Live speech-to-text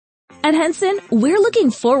At Henson, we're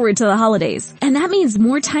looking forward to the holidays, and that means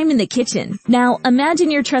more time in the kitchen. Now,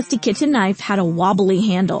 imagine your trusty kitchen knife had a wobbly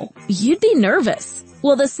handle. You'd be nervous.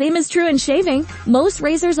 Well, the same is true in shaving. Most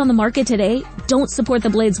razors on the market today don't support the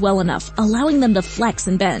blades well enough, allowing them to flex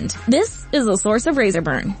and bend. This is a source of razor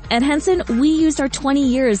burn. At Henson, we used our 20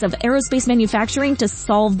 years of aerospace manufacturing to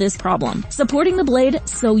solve this problem, supporting the blade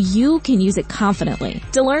so you can use it confidently.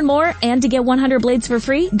 To learn more and to get 100 blades for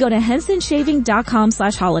free, go to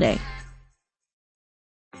hensonshaving.com/holiday.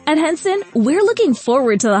 At Henson, we're looking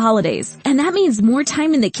forward to the holidays, and that means more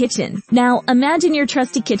time in the kitchen. Now, imagine your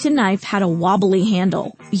trusty kitchen knife had a wobbly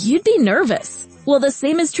handle. You'd be nervous. Well, the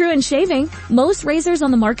same is true in shaving. Most razors on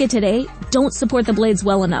the market today don't support the blades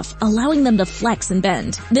well enough, allowing them to flex and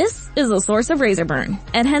bend. This is a source of razor burn.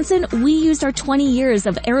 At Henson, we used our 20 years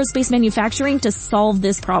of aerospace manufacturing to solve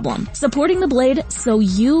this problem, supporting the blade so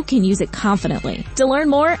you can use it confidently. To learn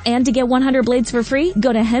more and to get 100 blades for free,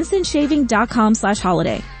 go to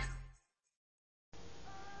hensonshaving.com/holiday.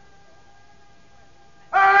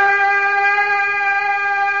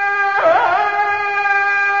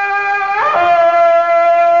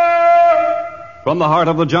 From the heart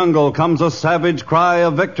of the jungle comes a savage cry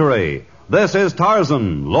of victory. This is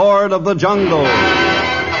Tarzan, Lord of the Jungle.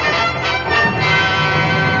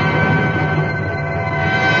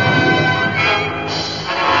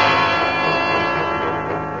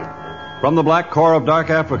 From the black core of dark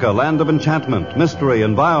Africa, land of enchantment, mystery,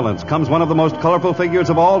 and violence, comes one of the most colorful figures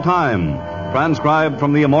of all time, transcribed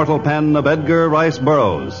from the immortal pen of Edgar Rice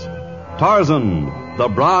Burroughs. Tarzan, the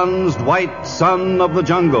bronzed white son of the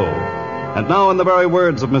jungle. And now, in the very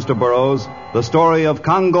words of Mr. Burroughs, the story of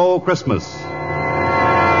Congo Christmas.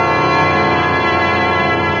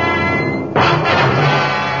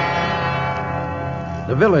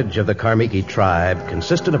 The village of the Karmiki tribe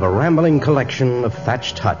consisted of a rambling collection of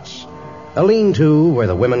thatched huts, a lean-to where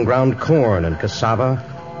the women ground corn and cassava,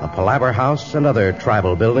 a palaver house and other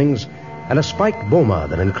tribal buildings, and a spiked boma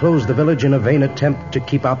that enclosed the village in a vain attempt to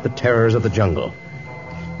keep out the terrors of the jungle.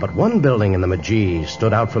 But one building in the Majee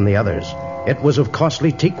stood out from the others. It was of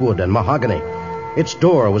costly teakwood and mahogany. Its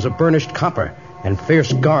door was of burnished copper, and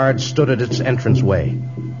fierce guards stood at its entranceway.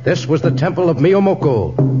 This was the temple of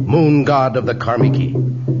Miyomoko, moon god of the Karmiki.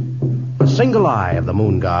 The single eye of the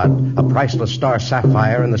moon god, a priceless star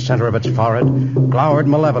sapphire in the center of its forehead, glowered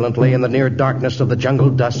malevolently in the near darkness of the jungle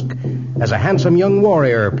dusk as a handsome young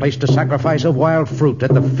warrior placed a sacrifice of wild fruit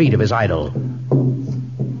at the feet of his idol.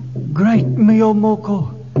 Great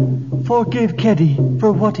Miyomoko, forgive Kedi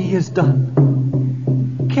for what he has done.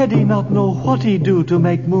 Kedi not know what he do to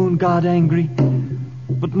make Moon God angry,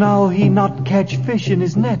 but now he not catch fish in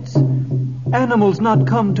his nets. Animals not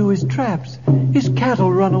come to his traps. His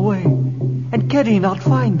cattle run away, and Kedi not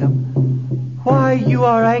find them. Why you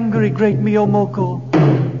are angry, great Miyomoko?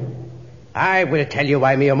 I will tell you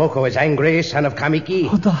why Miyomoko is angry, son of Kamiki.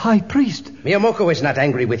 Oh, the high priest. Miyomoko is not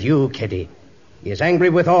angry with you, Kedi. He is angry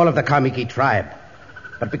with all of the Karmiki tribe.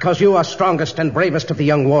 But because you are strongest and bravest of the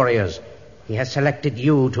young warriors, he has selected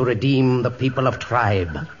you to redeem the people of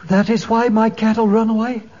tribe. That is why my cattle run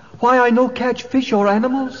away? Why I no catch fish or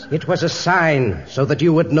animals? It was a sign so that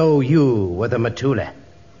you would know you were the Matule.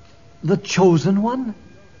 The chosen one?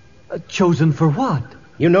 Chosen for what?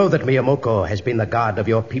 You know that Miyomoko has been the god of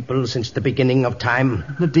your people since the beginning of time.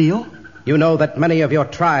 The deal? You know that many of your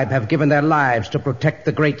tribe have given their lives to protect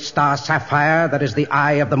the great star sapphire that is the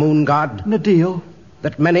eye of the moon god. Nadil.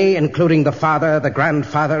 That many, including the father, the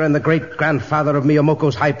grandfather, and the great-grandfather of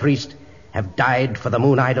Miyomoko's high priest, have died for the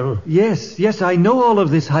moon idol. Yes, I know all of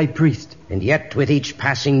this, high priest. And yet, with each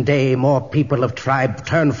passing day, more people of tribe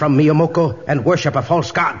turn from Miyomoko and worship a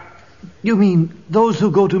false god. You mean those who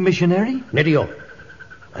go to missionary? Nidio.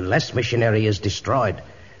 Unless missionary is destroyed,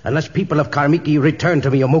 unless people of Karmiki return to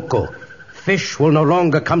Miyomoko, fish will no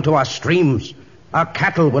longer come to our streams. Our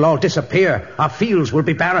cattle will all disappear. Our fields will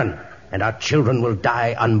be barren. And our children will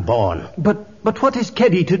die unborn. But what is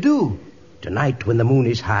Kedi to do? Tonight, when the moon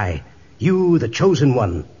is high, you, the chosen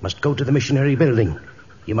one, must go to the missionary building.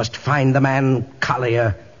 You must find the man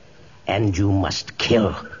Collier, and you must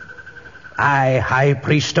kill. I, high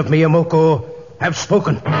priest of Miyomoko, have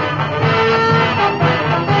spoken.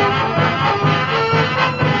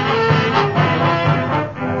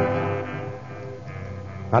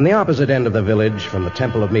 On the opposite end of the village from the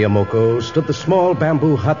temple of Miyomoko stood the small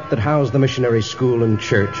bamboo hut that housed the missionary school and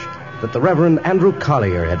church that the Reverend Andrew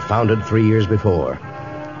Collier had founded 3 years before.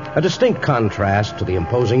 A distinct contrast to the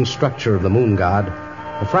imposing structure of the moon god,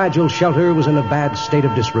 the fragile shelter was in a bad state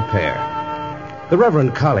of disrepair. The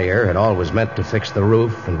Reverend Collier had always meant to fix the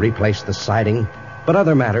roof and replace the siding, but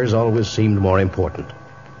other matters always seemed more important.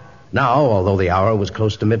 Now, although the hour was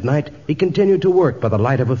close to midnight, he continued to work by the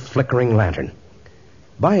light of a flickering lantern.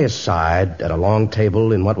 By his side, at a long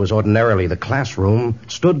table in what was ordinarily the classroom,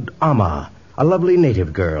 stood Amma, a lovely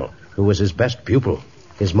native girl who was his best pupil,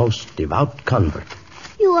 his most devout convert.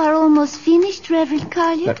 You are almost finished, Reverend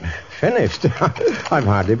Collier. Finished? I've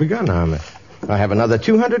hardly begun, Amma. I have another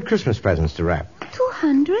 200 Christmas presents to wrap.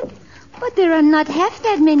 200? But there are not half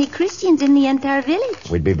that many Christians in the entire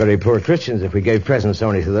village. We'd be very poor Christians if we gave presents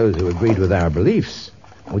only to those who agreed with our beliefs.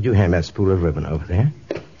 Would you hand that spool of ribbon over there?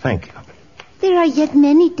 Thank you. There are yet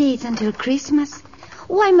many days until Christmas.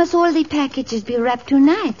 Why must all the packages be wrapped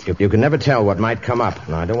tonight? You can never tell what might come up.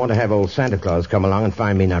 Now, I don't want to have old Santa Claus come along and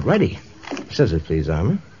find me not ready. Scissors, please,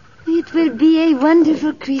 Amma. It will be a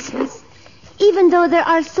wonderful Christmas, even though there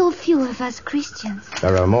are so few of us Christians.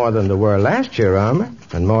 There are more than there were last year, Amma,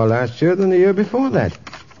 and more last year than the year before that.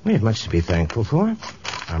 We have much to be thankful for.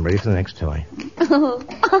 I'm ready for the next toy. Oh,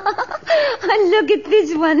 look at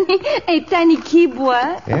this one, a tiny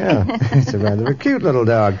kibwa. Yeah, it's rather a cute little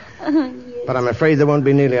dog. Yes. But I'm afraid there won't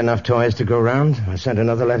be nearly enough toys to go round. I sent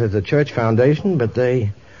another letter to the church foundation, but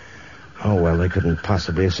they... Oh, well, they couldn't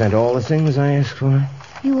possibly have sent all the things I asked for.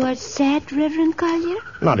 You are sad, Reverend Collier?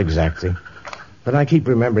 Not exactly. But I keep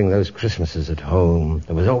remembering those Christmases at home.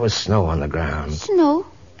 There was always snow on the ground. Snow?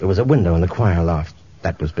 There was a window in the choir loft.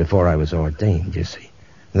 That was before I was ordained, you see.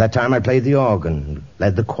 And that time I played the organ,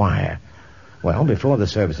 led the choir. Well, before the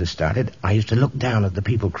services started, I used to look down at the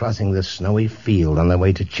people crossing the snowy field on their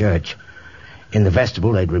way to church. In the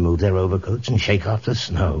vestibule, they'd remove their overcoats and shake off the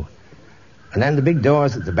snow. And then the big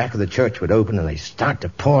doors at the back of the church would open and they'd start to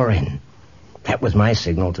pour in. That was my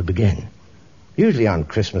signal to begin. Usually on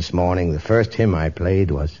Christmas morning, the first hymn I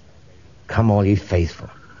played was, "Come All Ye Faithful."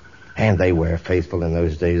 And they were faithful in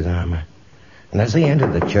those days, Amma. And as they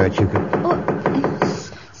entered the church, you could... Oh,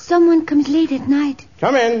 someone comes late at night.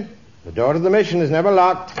 Come in. The door to the mission is never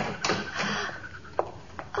locked.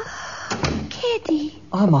 Oh, Kitty.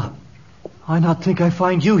 Amma, I not think I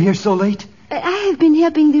find you here so late. I have been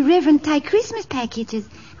helping the Reverend tie Christmas packages.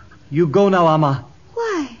 You go now, Amma.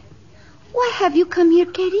 Why? Why have you come here,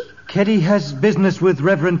 Kitty? Kitty has business with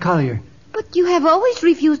Reverend Collier. But you have always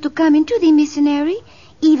refused to come into the missionary,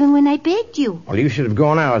 even when I begged you. Well, you should have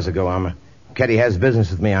gone hours ago, Amma. Ketty has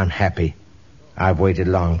business with me. I'm happy. I've waited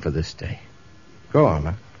long for this day. Go,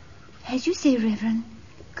 Amma. As you say, Reverend.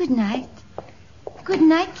 Good night. Good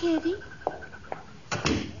night, Kitty.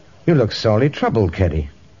 You look sorely troubled, Ketty.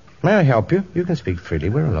 May I help you? You can speak freely.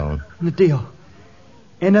 We're alone. Nadio,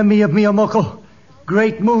 enemy of Miyamoko,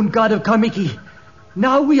 great moon god of Kamiki.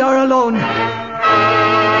 Now we are alone.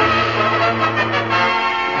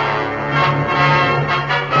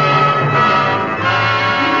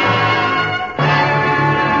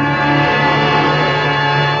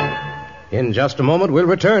 In just a moment, we'll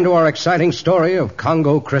return to our exciting story of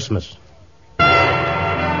Congo Christmas.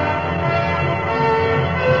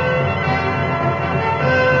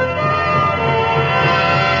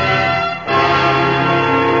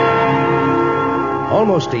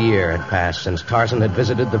 Almost a year had passed since Tarzan had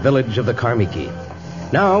visited the village of the Karmiki.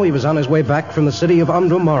 Now he was on his way back from the city of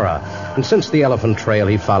Amdumara, and since the elephant trail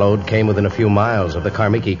he followed came within a few miles of the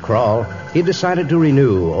Karmiki kraal, he decided to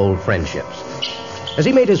renew old friendships. As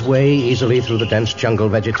he made his way easily through the dense jungle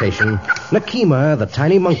vegetation, Nakima, the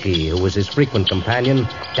tiny monkey who was his frequent companion,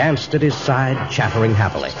 danced at his side, chattering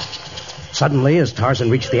happily. Suddenly, as Tarzan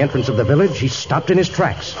reached the entrance of the village, he stopped in his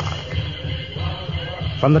tracks.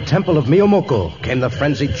 From the temple of Miyomoko came the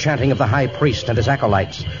frenzied chanting of the high priest and his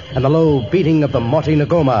acolytes, and the low beating of the Moti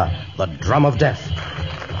Ngoma, the drum of death.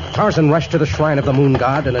 Tarzan rushed to the shrine of the moon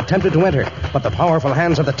god and attempted to enter, but the powerful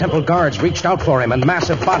hands of the temple guards reached out for him, and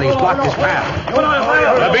massive bodies blocked his path.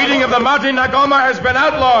 The beating of the Moti Ngoma has been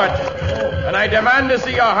outlawed, and I demand to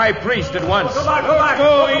see our high priest at once.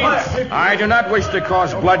 I do not wish to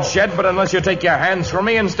cause bloodshed, but unless you take your hands from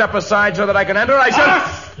me and step aside so that I can enter, I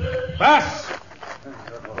shall... Pass!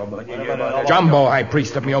 Jumbo, high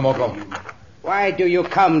priest of Miyomoko. Why do you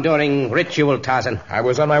come during ritual, Tarzan? I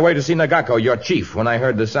was on my way to see Nagako, your chief, when I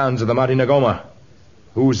heard the sounds of the Moti Ngoma.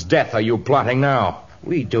 Whose death are you plotting now?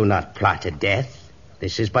 We do not plot a death.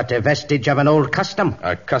 This is but a vestige of an old custom.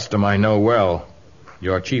 A custom I know well.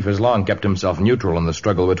 Your chief has long kept himself neutral in the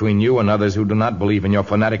struggle between you and others who do not believe in your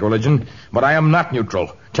fanatic religion, but I am not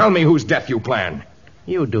neutral. Tell me whose death you plan.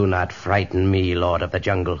 You do not frighten me, Lord of the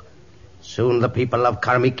Jungle. Soon the people of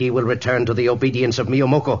Karmiki will return to the obedience of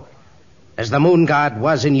Miyomoko. As the moon god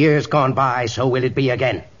was in years gone by, so will it be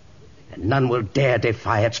again. And none will dare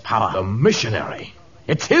defy its power. The missionary.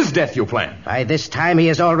 It's his death you plan. By this time he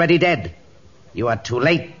is already dead. You are too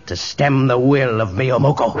late to stem the will of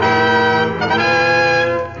Miyomoko.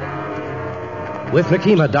 With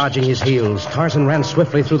Nakima dodging his heels, Tarzan ran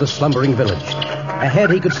swiftly through the slumbering village.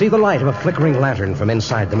 Ahead, he could see the light of a flickering lantern from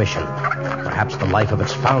inside the mission. Perhaps the life of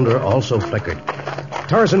its founder also flickered.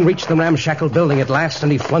 Tarzan reached the ramshackle building at last,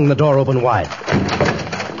 and he flung the door open wide.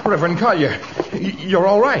 Reverend Collier, you're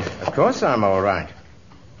all right. Of course I'm all right.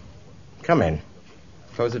 Come in.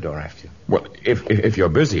 Close the door after you. Well, if you're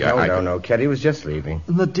busy, No. Keddy was just leaving.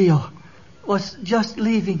 Nadio was just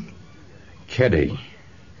leaving. Keddy,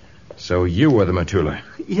 so you were the Matula.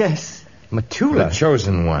 Yes. Matula? The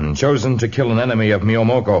chosen one, chosen to kill an enemy of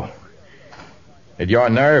Miyomoko. Did your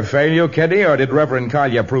nerve fail you, Keddy, or did Reverend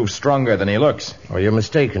Collier prove stronger than he looks? Oh, you're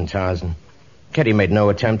mistaken, Tarzan. Keddy made no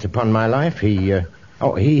attempt upon my life. He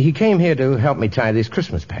came here to help me tie these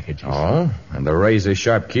Christmas packages. Oh, and the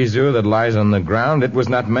razor-sharp kizu that lies on the ground, it was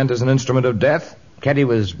not meant as an instrument of death? Keddy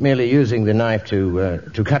was merely using the knife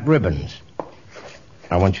to cut ribbons.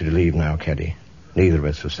 I want you to leave now, Keddy. Neither of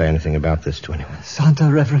us will say anything about this to anyone.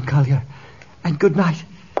 Santa, Reverend Collier. And good night.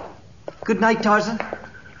 Good night, Tarzan.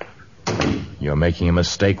 You're making a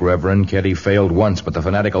mistake, Reverend. Keddy failed once, but the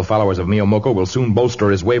fanatical followers of Miyomoko will soon bolster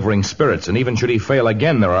his wavering spirits, and even should he fail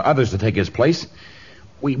again, there are others to take his place.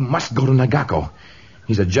 We must go to Nagako.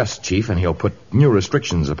 He's a just chief, and he'll put new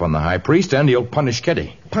restrictions upon the high priest, and he'll punish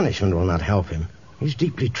Keddy. Punishment will not help him. He's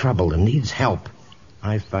deeply troubled and needs help.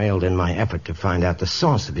 I failed in my effort to find out the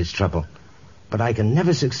source of his trouble. But I can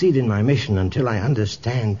never succeed in my mission until I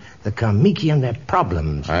understand the Kamiki and their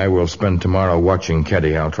problems. I will spend tomorrow watching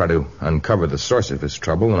Keddy. I'll try to uncover the source of his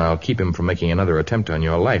trouble, and I'll keep him from making another attempt on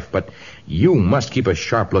your life. But you must keep a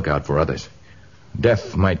sharp lookout for others.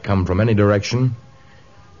 Death might come from any direction,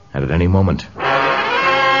 and at any moment.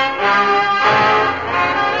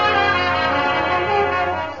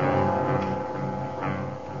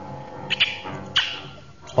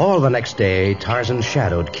 All the next day, Tarzan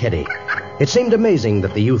shadowed Keddy. It seemed amazing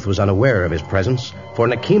that the youth was unaware of his presence, for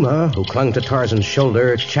Nakima, who clung to Tarzan's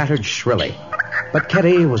shoulder, chattered shrilly. But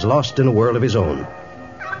Keddy was lost in a world of his own.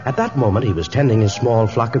 At that moment, he was tending his small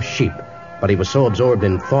flock of sheep, but he was so absorbed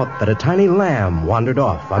in thought that a tiny lamb wandered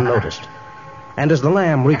off unnoticed. And as the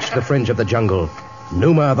lamb reached the fringe of the jungle,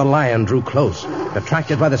 Numa the lion drew close,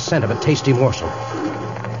 attracted by the scent of a tasty morsel.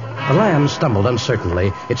 The lamb stumbled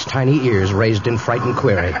uncertainly, its tiny ears raised in frightened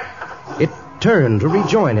query. It turned to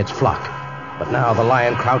rejoin its flock. But now the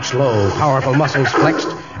lion crouched low, powerful muscles flexed,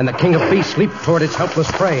 and the king of beasts leaped toward its helpless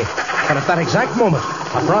prey. But at that exact moment,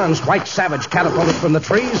 a bronze white savage catapulted from the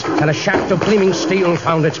trees, and a shaft of gleaming steel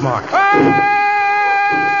found its mark.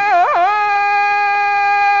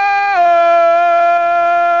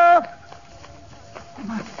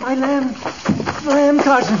 My lamb,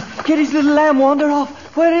 Tarzan. Keddy's little lamb wandered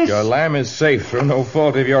off. Where is... Your lamb is safe through no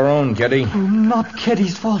fault of your own, Keddy. Oh, not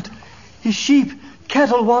Keddy's fault. His sheep,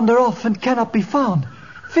 cattle wander off and cannot be found.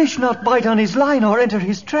 Fish not bite on his line or enter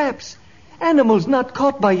his traps. Animals not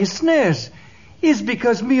caught by his snares. Is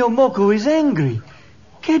because Miyomoko is angry.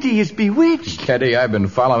 Keddy is bewitched. Keddy, I've been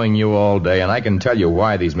following you all day, and I can tell you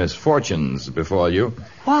why these misfortunes befall you.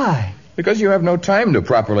 Why? Because you have no time to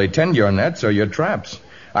properly tend your nets or your traps.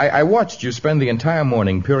 I watched you spend the entire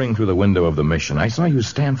morning peering through the window of the mission. I saw you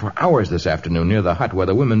stand for hours this afternoon near the hut where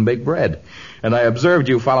the women bake bread. And I observed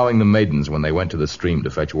you following the maidens when they went to the stream to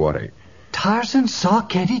fetch water. Tarzan saw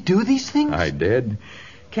Keddy do these things? I did.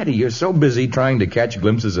 Keddy, you're so busy trying to catch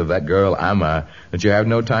glimpses of that girl, Amma, that you have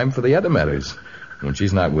no time for the other matters. When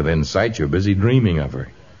she's not within sight, you're busy dreaming of her.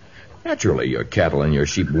 Naturally, your cattle and your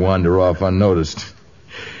sheep wander off unnoticed.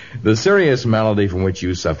 The serious malady from which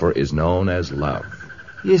you suffer is known as love.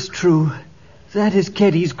 It's true. That is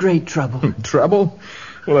Keddy's great trouble. Trouble?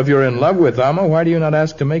 Well, if you're in love with Amma, why do you not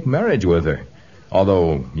ask to make marriage with her?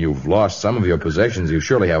 Although you've lost some of your possessions, you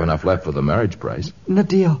surely have enough left for the marriage price.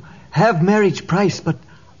 Nadio, have marriage price, but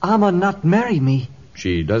Amma not marry me.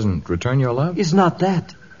 She doesn't return your love? Is not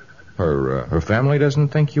that. Her family doesn't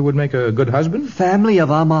think you would make a good husband? Family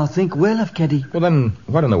of Amma think well of Keddy. Well, then,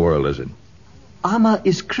 what in the world is it? Amma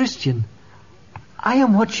is Christian. I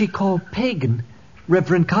am what she call pagan.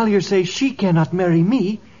 Reverend Collier say she cannot marry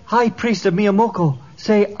me. High priest of Miyomoko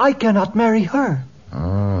say I cannot marry her.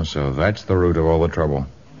 Oh, so that's the root of all the trouble.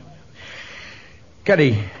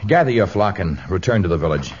 Keddy, gather your flock and return to the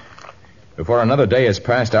village. Before another day has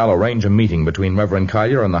passed, I'll arrange a meeting between Reverend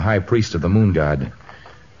Collier and the high priest of the moon god.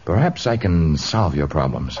 Perhaps I can solve your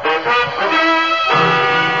problems.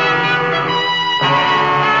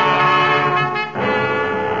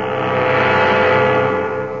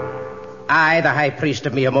 I, the high priest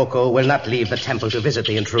of Miyamoko, will not leave the temple to visit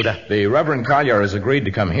the intruder. The Reverend Collier has agreed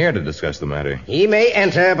to come here to discuss the matter. He may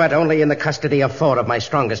enter, but only in the custody of 4 of my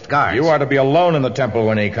strongest guards. You are to be alone in the temple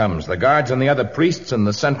when he comes. The guards and the other priests and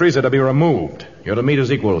the sentries are to be removed. You're to meet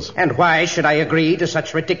as equals. And why should I agree to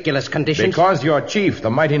such ridiculous conditions? Because your chief, the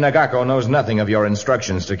mighty Nagako, knows nothing of your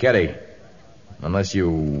instructions to Kedi. Unless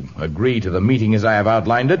you agree to the meeting as I have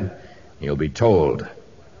outlined it, you'll be told.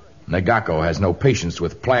 Nagako has no patience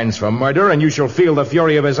with plans for murder, and you shall feel the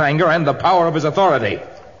fury of his anger and the power of his authority.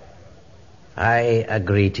 I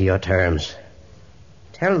agree to your terms.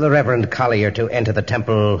 Tell the Reverend Collier to enter the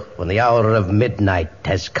temple when the hour of midnight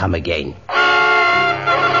has come again.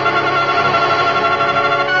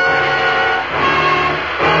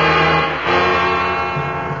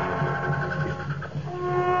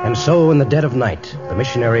 And so, in the dead of night, the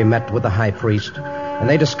missionary met with the high priest, and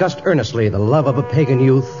they discussed earnestly the love of a pagan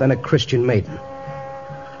youth and a Christian maiden.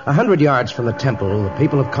 100 yards from the temple, the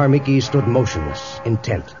people of Karmiki stood motionless,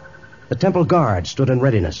 intent. The temple guard stood in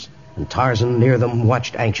readiness, and Tarzan near them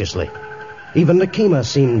watched anxiously. Even Nakima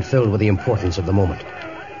seemed filled with the importance of the moment.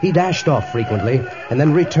 He dashed off frequently, and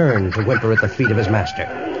then returned to whimper at the feet of his master.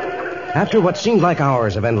 After what seemed like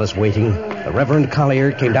hours of endless waiting, the Reverend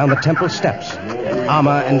Collier came down the temple steps.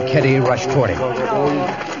 Amma and Kedi rushed toward him.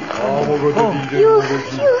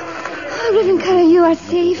 Reverend Collier, you are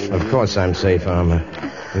safe. Of course I'm safe, Amma.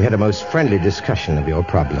 We had a most friendly discussion of your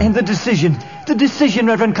problem. And the decision,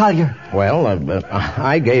 Reverend Collier. Well,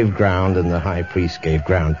 I gave ground and the high priest gave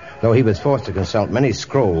ground, though he was forced to consult many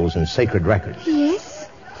scrolls and sacred records. Yes?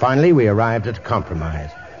 Finally, we arrived at a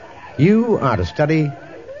compromise. You are to study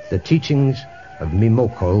the teachings of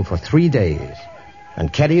Mimoko for 3 days,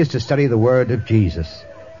 and Kedi is to study the word of Jesus.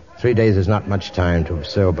 3 days is not much time to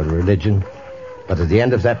absorb a religion, but at the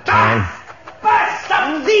end of that time...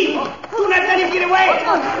 Stop, thief! Do not let him get away!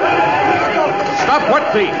 Stop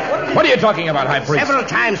what thief? What are you talking about, High Priest? Several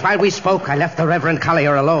times while we spoke, I left the Reverend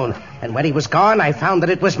Collier alone, and when he was gone, I found that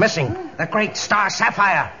it was missing. The great star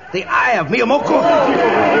sapphire, the eye of Miyamoko.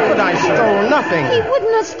 But I stole nothing. He would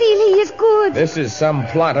not steal. He is good. This is some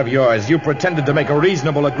plot of yours. You pretended to make a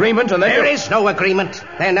reasonable agreement, and then There is no agreement.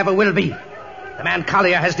 There never will be. The man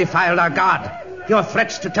Collier has defiled our God. Your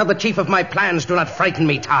threats to tell the chief of my plans do not frighten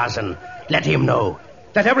me, Tarzan. Let him know.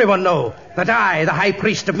 Let everyone know that I, the high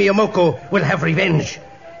priest of Miyamoko, will have revenge.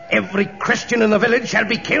 Every Christian in the village shall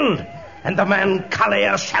be killed, and the man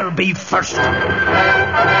Collier shall be first.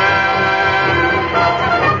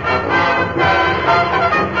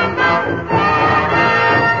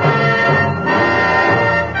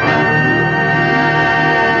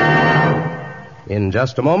 In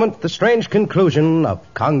just a moment, the strange conclusion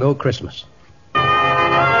of Congo Christmas.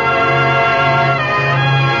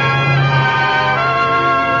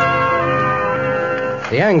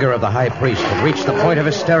 The anger of the high priest had reached the point of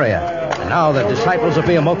hysteria, and now the disciples of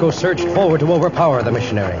Miyamoko surged forward to overpower the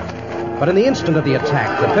missionary. But in the instant of the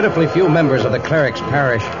attack, the pitifully few members of the cleric's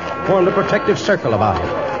parish formed a protective circle about him.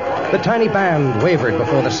 The tiny band wavered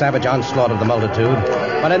before the savage onslaught of the multitude,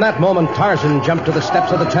 but in that moment Tarzan jumped to the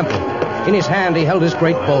steps of the temple. In his hand he held his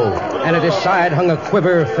great bow, and at his side hung a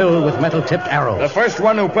quiver filled with metal-tipped arrows. the first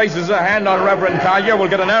one who places a hand on Reverend Collier will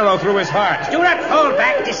get an arrow through his heart. Do not fall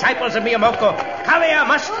back, disciples of Miyamoko. Collier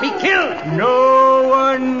must be killed. No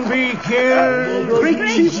one be killed. Great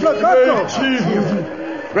Chief Nagako.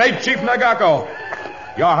 Great Chief Nagako,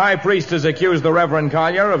 your high priest has accused the Reverend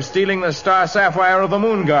Collier of stealing the star sapphire of the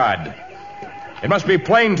moon god. It must be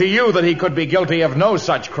plain to you that he could be guilty of no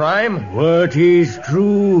such crime. What is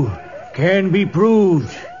true can be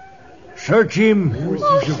proved. Search him.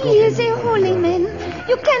 Oh, he is a holy man.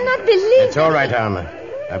 You cannot believe It's all right, Alma.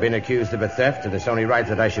 I've been accused of a theft, and it's only right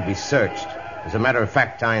that I should be searched. As a matter of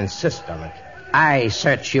fact, I insist on it. I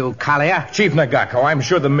search you, Collier. Chief Nagako, I'm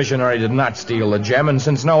sure the missionary did not steal the gem, and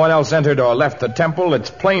since no one else entered or left the temple, it's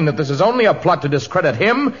plain that this is only a plot to discredit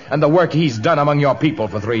him and the work he's done among your people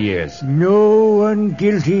for 3 years. No one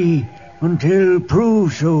guilty until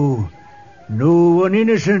proved so. No one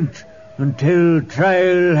innocent until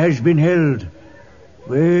trial has been held.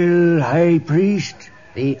 Well, High Priest?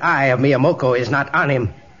 The eye of Miyamoko is not on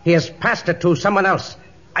him. He has passed it to someone else.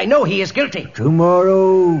 I know he is guilty.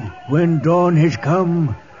 Tomorrow, when dawn has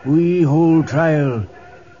come, we hold trial.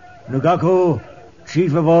 Nagako,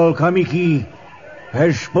 chief of all Kamiki,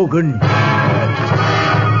 has spoken.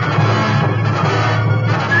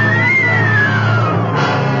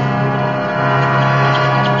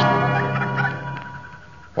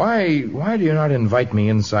 Why do you not invite me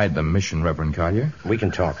inside the mission, Reverend Collier? We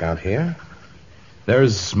can talk out here.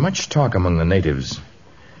 There's much talk among the natives.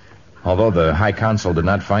 Although the High Council did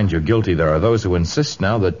not find you guilty, there are those who insist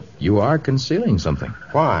now that you are concealing something.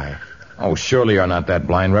 Why? Oh, surely you're not that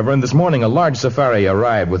blind, Reverend. This morning a large safari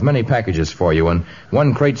arrived with many packages for you, and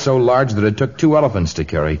one crate so large that it took 2 elephants to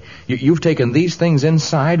carry. You've taken these things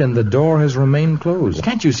inside, and the door has remained closed.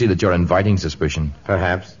 Can't you see that you're inviting suspicion?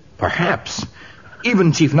 Perhaps. Perhaps.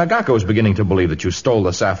 Even Chief Nagako is beginning to believe that you stole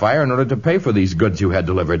the sapphire in order to pay for these goods you had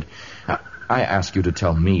delivered. I ask you to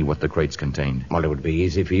tell me what the crates contained. Well, it would be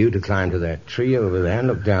easy for you to climb to that tree over there and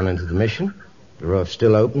look down into the mission. The roof's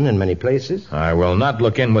still open in many places. I will not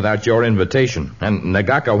look in without your invitation, and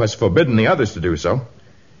Nagako has forbidden the others to do so.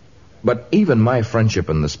 But even my friendship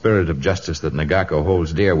and the spirit of justice that Nagako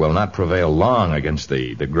holds dear will not prevail long against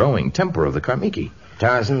the growing temper of the Karmiki.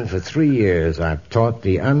 Tarzan, for 3 years I've taught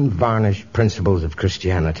the unvarnished principles of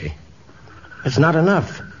Christianity. It's not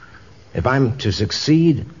enough. If I'm to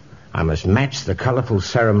succeed, I must match the colorful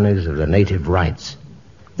ceremonies of the native rites.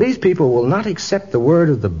 These people will not accept the word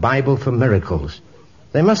of the Bible for miracles.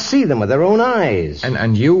 They must see them with their own eyes.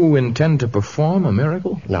 And you intend to perform a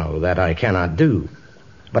miracle? No, that I cannot do.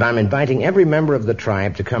 But I'm inviting every member of the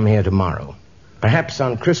tribe to come here tomorrow. Perhaps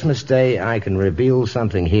on Christmas Day I can reveal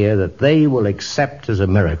something here that they will accept as a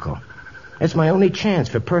miracle. It's my only chance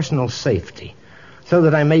for personal safety, so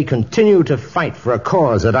that I may continue to fight for a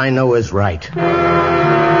cause that I know is right.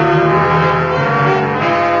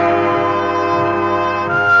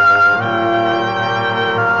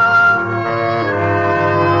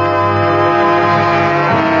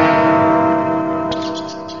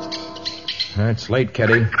 It's late,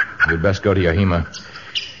 Keddy. You'd best go to Yahima.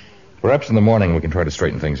 Perhaps in the morning we can try to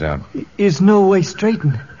straighten things out. Is no way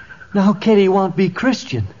straighten. Now Keddy won't be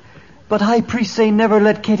Christian. But high priest say never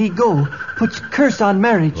let Keddy go. Puts curse on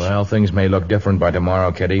marriage. Well, things may look different by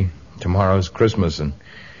tomorrow, Keddy. Tomorrow's Christmas, and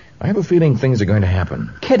I have a feeling things are going to happen.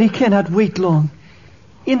 Keddy cannot wait long.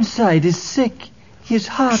 Inside is sick. His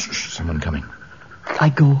heart... Shh, someone coming. I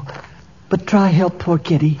go. But try help poor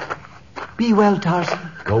Keddy. Be well, Tarzan.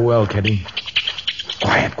 Go well, Keddy.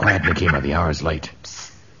 Quiet, Nikima. The hour's late.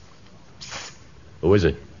 Who is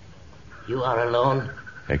it? You are alone?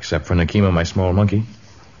 Except for Nikima, my small monkey.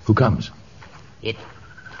 Who comes? It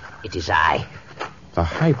is I. The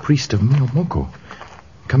high priest of Miyomoko.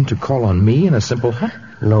 Come to call on me in a simple hut?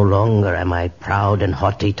 No longer am I proud and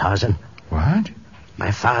haughty, Tarzan. What? My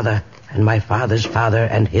father and my father's father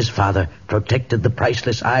and his father protected the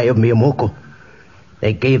priceless eye of Miyomoko.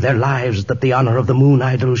 They gave their lives that the honor of the moon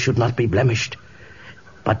idol should not be blemished.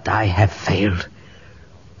 But I have failed.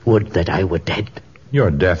 Would that I were dead.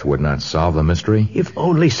 Your death would not solve the mystery. If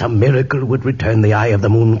only some miracle would return the eye of the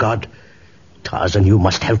moon god. Tarzan, you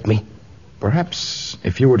must help me. Perhaps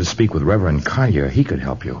if you were to speak with Reverend Collier, he could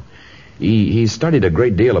help you. He studied a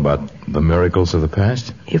great deal about the miracles of the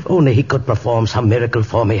past. If only he could perform some miracle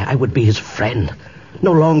for me, I would be his friend.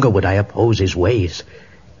 No longer would I oppose his ways.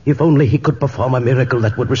 If only he could perform a miracle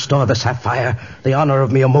that would restore the sapphire, the honor of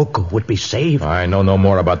Miyomoko would be saved. I know no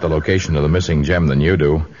more about the location of the missing gem than you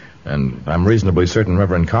do, and I'm reasonably certain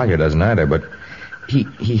Reverend Collier doesn't either, but he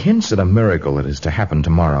hints at a miracle that is to happen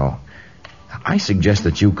tomorrow. I suggest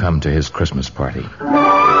that you come to his Christmas party.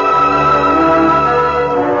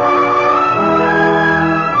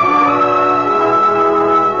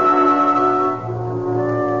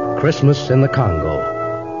 Christmas in the Congo.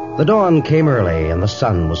 The dawn came early and the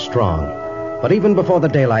sun was strong. But even before the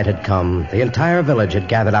daylight had come, the entire village had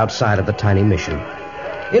gathered outside of the tiny mission.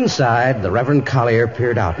 Inside, the Reverend Collier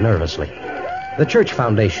peered out nervously. The church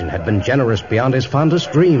foundation had been generous beyond his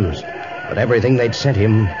fondest dreams, but everything they'd sent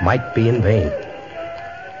him might be in vain.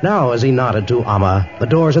 Now, as he nodded to Amma, the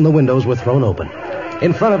doors and the windows were thrown open.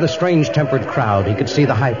 In front of the strange-tempered crowd, he could see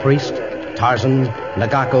the high priest, Tarzan,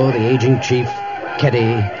 Nagako, the aging chief,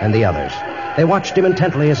 Keddy, and the others. They watched him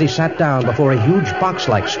intently as he sat down before a huge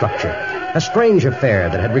box-like structure, a strange affair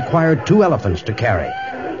that had required 2 elephants to carry.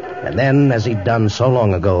 And then, as he'd done so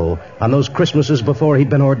long ago, on those Christmases before he'd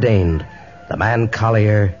been ordained, the man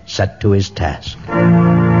Collier set to his task.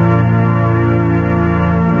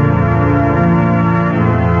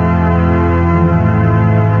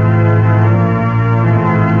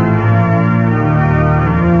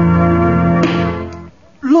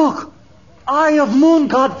 Of moon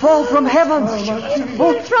god fall from heaven. From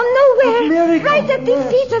nowhere. Miracle. Right at the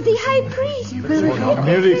feet of the high priest.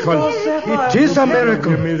 Miracle. It is a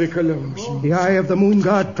miracle. The eye of the moon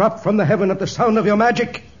god dropped from the heaven at the sound of your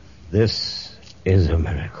magic. This is a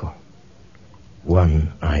miracle.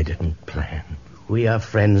 One I didn't plan. We are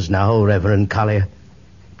friends now, Reverend Collier.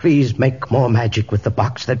 Please make more magic with the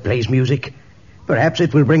box that plays music. Perhaps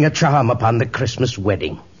it will bring a charm upon the Christmas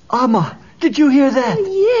wedding. Amma, Did you hear that?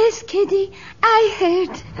 Yes, Kitty, I heard.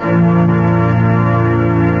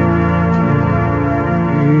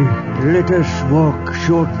 Let us walk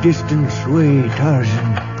short distance way,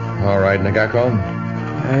 Tarzan. All right, Nagako.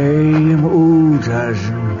 I am old,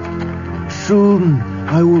 Tarzan. Soon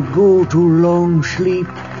I will go to long sleep.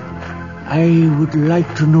 I would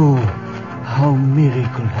like to know how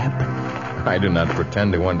miracle happened. I do not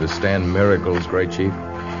pretend to understand miracles, Great Chief.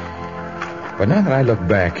 But now that I look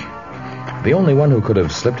back, the only one who could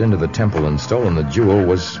have slipped into the temple and stolen the jewel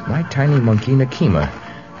was my tiny monkey, Nakima.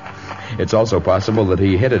 It's also possible that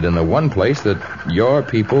he hid it in the one place that your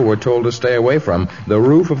people were told to stay away from, the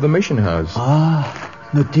roof of the mission house.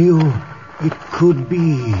 Mateo, it could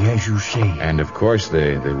be, as you say. And, of course,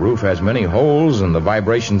 the roof has many holes, and the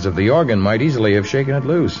vibrations of the organ might easily have shaken it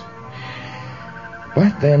loose.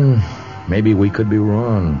 But then, maybe we could be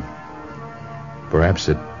wrong. Perhaps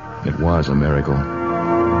it was a miracle.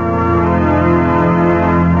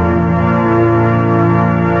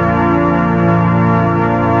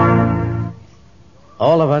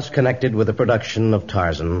 All of us connected with the production of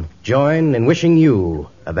Tarzan join in wishing you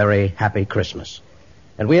a very happy Christmas.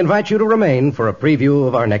 And we invite you to remain for a preview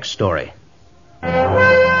of our next story.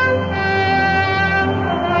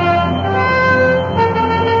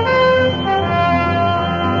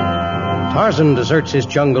 Tarzan deserts his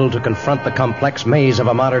jungle to confront the complex maze of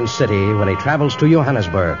a modern city when he travels to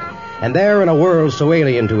Johannesburg. And there, in a world so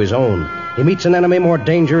alien to his own, he meets an enemy more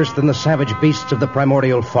dangerous than the savage beasts of the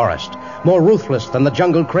primordial forest, more ruthless than the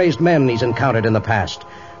jungle-crazed men he's encountered in the past,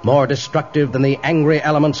 more destructive than the angry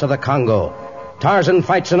elements of the Congo. Tarzan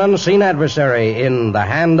fights an unseen adversary in The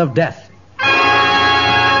Hand of Death.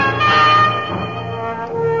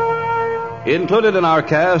 Included in our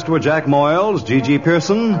cast were Jack Moyles, Gigi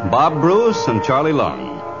Pearson, Bob Bruce, and Charlie Lung.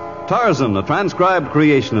 Tarzan, a transcribed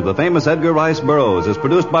creation of the famous Edgar Rice Burroughs, is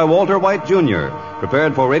produced by Walter White, Jr.,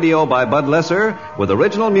 prepared for radio by Bud Lesser, with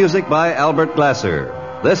original music by Albert Glasser.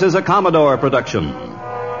 This is a Commodore production.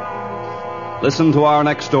 Listen to our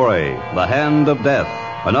next story, The Hand of Death,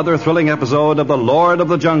 another thrilling episode of The Lord of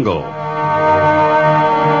the Jungle.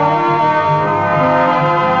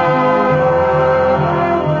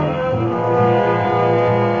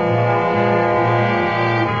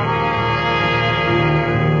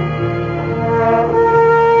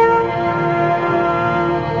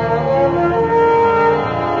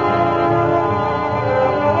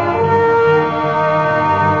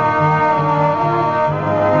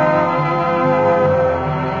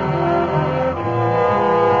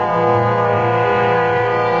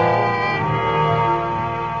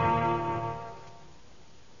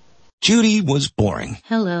 Judy was boring.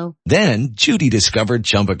 Hello. Then Judy discovered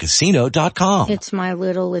ChumbaCasino.com. It's my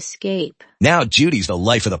little escape. Now Judy's the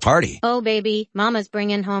life of the party. Oh, baby, mama's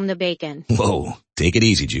bringing home the bacon. Whoa, take it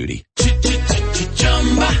easy, Judy.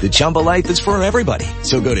 The Chumba life is for everybody.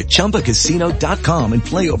 So go to ChumbaCasino.com and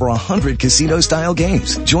play over 100 casino-style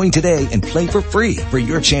games. Join today and play for free for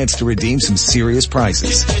your chance to redeem some serious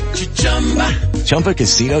prizes.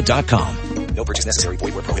 ChumbaCasino.com. No purchase necessary.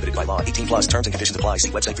 Void where prohibited by law. 18+ terms and conditions apply.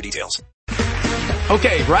 See website for details.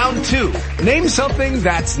 Okay, round two. Name something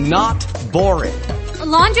that's not boring. A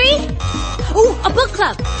laundry? Ooh, a book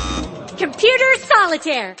club. Computer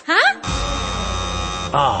solitaire,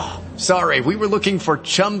 huh? Sorry, we were looking for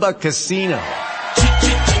Chumba Casino.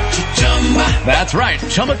 That's right.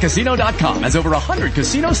 ChumbaCasino.com has over 100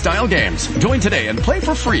 casino-style games. Join today and play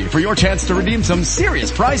for free for your chance to redeem some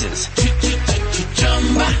serious prizes.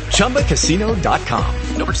 ChumbaCasino.com.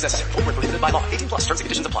 No purchase necessary. Void where prohibited by law. 18+ terms and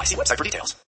conditions apply. See website for details.